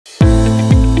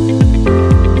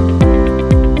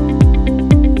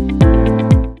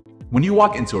you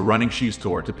walk into a running shoe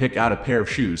store to pick out a pair of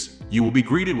shoes, you will be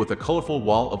greeted with a colorful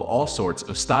wall of all sorts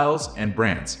of styles and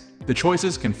brands. The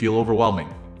choices can feel overwhelming,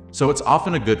 so it's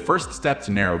often a good first step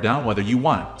to narrow down whether you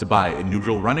want to buy a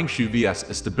neutral running shoe vs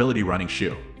a stability running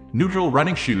shoe. Neutral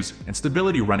running shoes and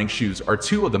stability running shoes are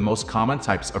two of the most common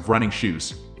types of running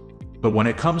shoes. But when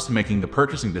it comes to making the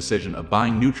purchasing decision of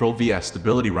buying neutral vs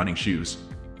stability running shoes,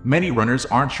 many runners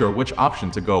aren't sure which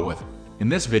option to go with. In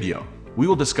this video, we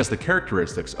will discuss the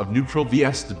characteristics of neutral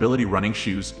vs stability running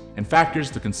shoes and factors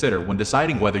to consider when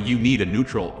deciding whether you need a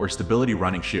neutral or stability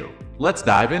running shoe. Let's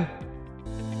dive in.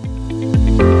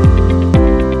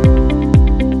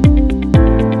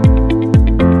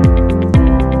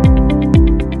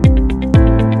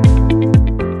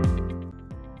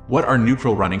 What are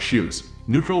neutral running shoes?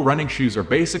 Neutral running shoes are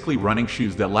basically running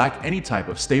shoes that lack any type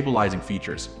of stabilizing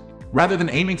features. Rather than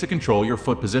aiming to control your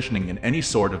foot positioning in any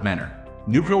sort of manner,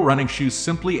 neutral running shoes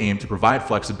simply aim to provide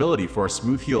flexibility for a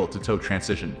smooth heel-to-toe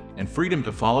transition and freedom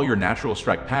to follow your natural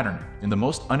strike pattern in the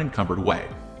most unencumbered way.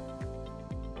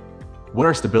 What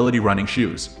are stability running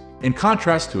shoes? In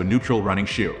contrast to a neutral running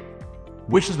shoe,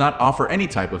 which does not offer any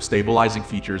type of stabilizing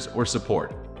features or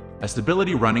support, a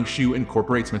stability running shoe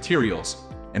incorporates materials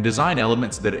and design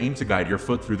elements that aim to guide your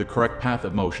foot through the correct path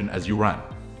of motion as you run.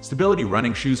 Stability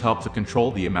running shoes help to control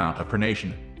the amount of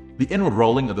pronation, the inward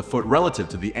rolling of the foot relative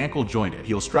to the ankle joint at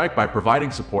heel strike by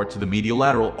providing support to the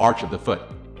medial-lateral arch of the foot.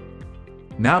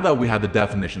 Now that we have the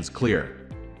definitions clear,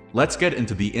 let's get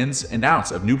into the ins and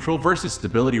outs of neutral versus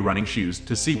stability running shoes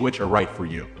to see which are right for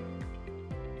you.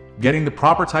 Getting the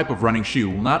proper type of running shoe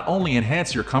will not only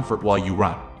enhance your comfort while you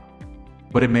run,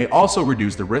 but it may also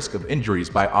reduce the risk of injuries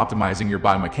by optimizing your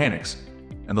biomechanics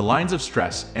and the lines of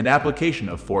stress and application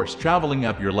of force traveling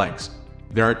up your legs.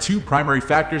 There are two primary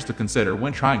factors to consider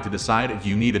when trying to decide if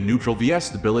you need a neutral vs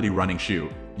stability running shoe: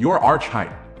 your arch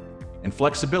height and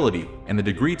flexibility, and the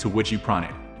degree to which you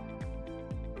pronate.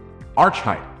 Arch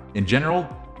height. In general,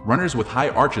 runners with high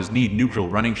arches need neutral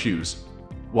running shoes,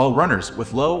 while runners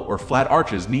with low or flat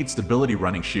arches need stability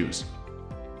running shoes.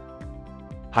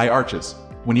 High arches.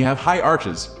 When you have high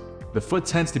arches, the foot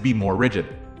tends to be more rigid,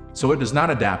 so it does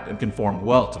not adapt and conform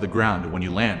well to the ground when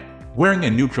you land. Wearing a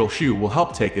neutral shoe will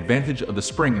help take advantage of the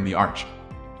spring in the arch.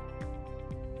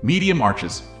 Medium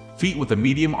arches. Feet with a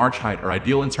medium arch height are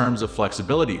ideal in terms of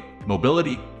flexibility,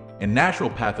 mobility, and natural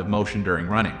path of motion during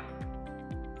running.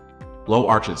 Low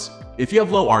arches. If you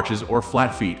have low arches or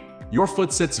flat feet, your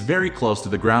foot sits very close to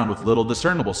the ground with little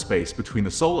discernible space between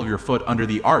the sole of your foot under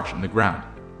the arch and the ground.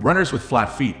 Runners with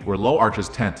flat feet or low arches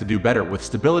tend to do better with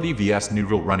stability vs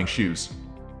neutral running shoes,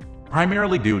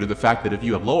 primarily due to the fact that if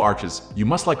you have low arches, you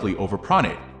must likely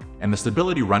overpronate, and the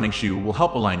stability running shoe will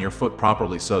help align your foot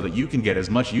properly so that you can get as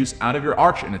much use out of your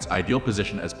arch in its ideal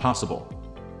position as possible.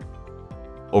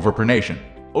 Overpronation.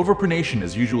 Overpronation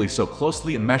is usually so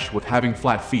closely enmeshed with having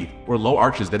flat feet or low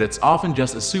arches that it's often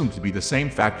just assumed to be the same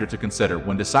factor to consider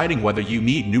when deciding whether you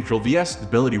need neutral vs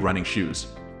stability running shoes.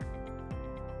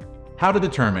 How to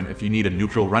determine if you need a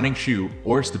neutral running shoe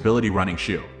or stability running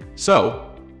shoe.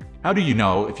 So, how do you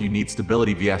know if you need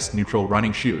stability vs neutral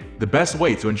running shoe? The best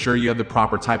way to ensure you have the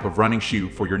proper type of running shoe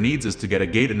for your needs is to get a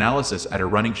gait analysis at a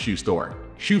running shoe store.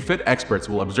 Shoe fit experts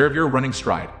will observe your running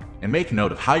stride and make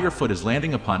note of how your foot is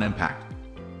landing upon impact.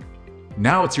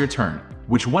 Now it's your turn.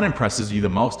 Which one impresses you the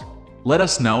most? Let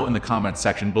us know in the comment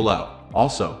section below.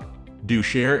 Also, do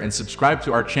share and subscribe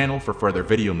to our channel for further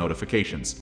video notifications.